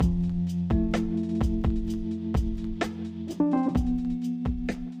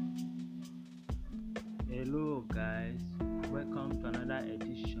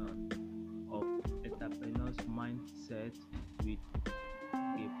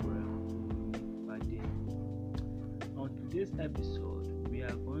today's episode, we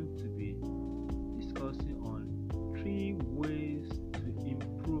are going to be discussing on 3 ways to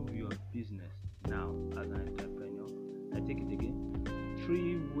improve your business now as an entrepreneur. I take it again.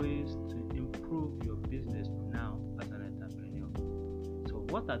 3 ways to improve your business now as an entrepreneur. So,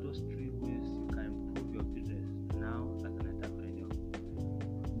 what are those 3 ways you can improve your business now as an entrepreneur?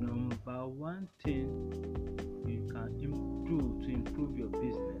 Number one thing you can do to improve your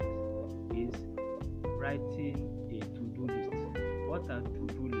business is writing a to-do list. What are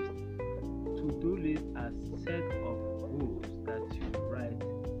to-do lists? To-do lists are set of goals that you write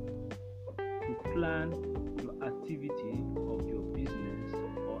to plan your activity of your business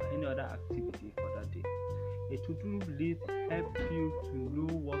or any other activity for that day. A to-do list helps you to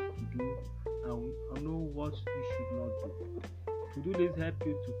know what to do and know what you should not do. To-do list help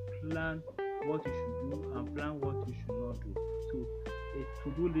you to plan what you should do and plan what you should not do. So a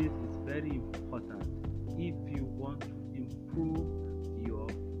to-do list is very important if you want to improve your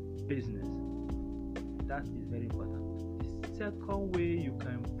business. That is very important. The second way you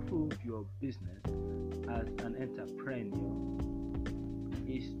can improve your business as an entrepreneur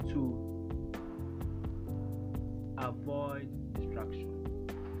is to avoid distraction.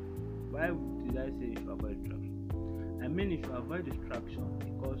 Why did I say you should avoid distraction? I mean, you should avoid distraction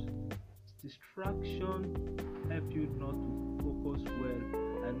because distraction help you not to focus well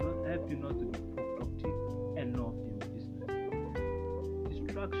and not help you not to be productive enough in business.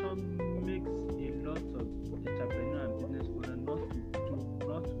 Distraction makes a lot of entrepreneur and business owners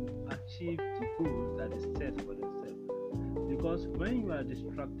not to achieve the goals that is set for themselves. Because when you are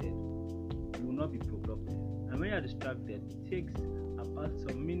distracted, you will not be productive. And when you are distracted, it takes about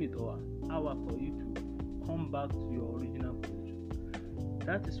some minute or hour for you to come back to your original position.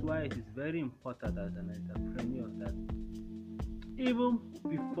 That is why it is very important as an entrepreneur that even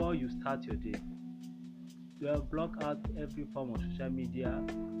before you start your day, you will block out every form of social media,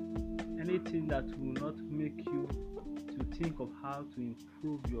 anything that will not make you to think of how to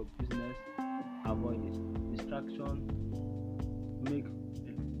improve your business. Avoid it. Distraction make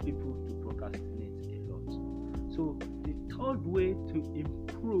people to procrastinate a lot. So the third way to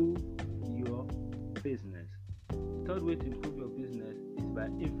improve your business, is by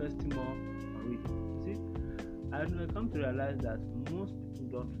investing more on reading. See, I come to realize that most people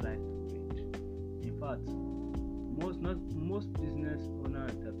don't like to read. In fact, most business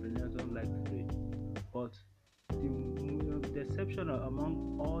owners and entrepreneurs don't like to read. But the exception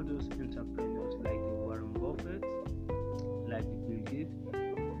among all those entrepreneurs like the Warren Buffett, like the Bill Gates,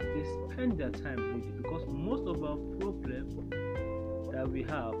 they spend their time reading because most of our problems that we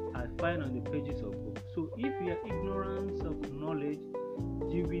have are found on the pages of books. So if you are ignorant of knowledge,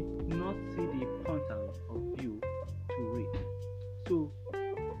 you will not see the importance of you to read. So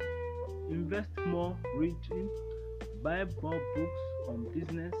invest more reading, buy more books on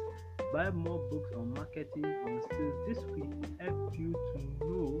business, buy more books on marketing, on sales. This will help you to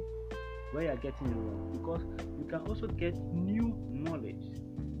know where you are getting it wrong, because you can also get new knowledge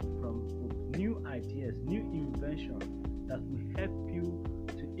from books, new ideas, new inventions that will help you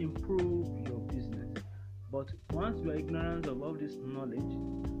to improve your business. But once you are ignorant of all this knowledge,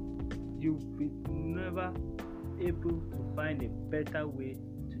 you will never able to find a better way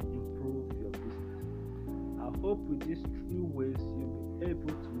to improve your business. I hope with these 3 ways you'll be able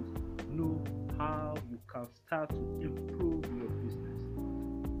to know how you can start to improve your business.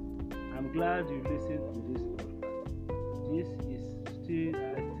 I'm glad you listened to this podcast. I still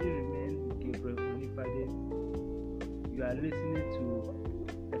remain Gabriel Onifade. You are listening to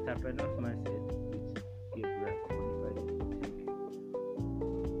Entrepreneur's Mindset.